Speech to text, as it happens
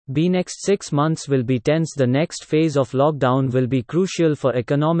The next 6 months will be tense. The next phase of lockdown will be crucial for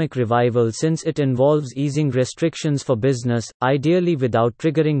economic revival since it involves easing restrictions for business, ideally without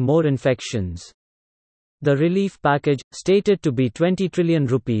triggering more infections. The relief package, stated to be 20 trillion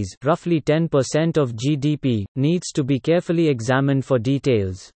rupees, roughly 10% of GDP, needs to be carefully examined for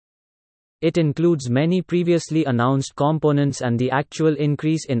details. It includes many previously announced components and the actual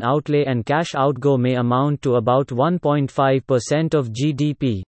increase in outlay and cash outgo may amount to about 1.5% of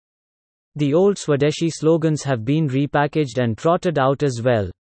GDP. The old Swadeshi slogans have been repackaged and trotted out as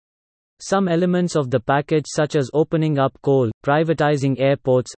well. Some elements of the package such as opening up coal, privatizing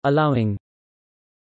airports, allowing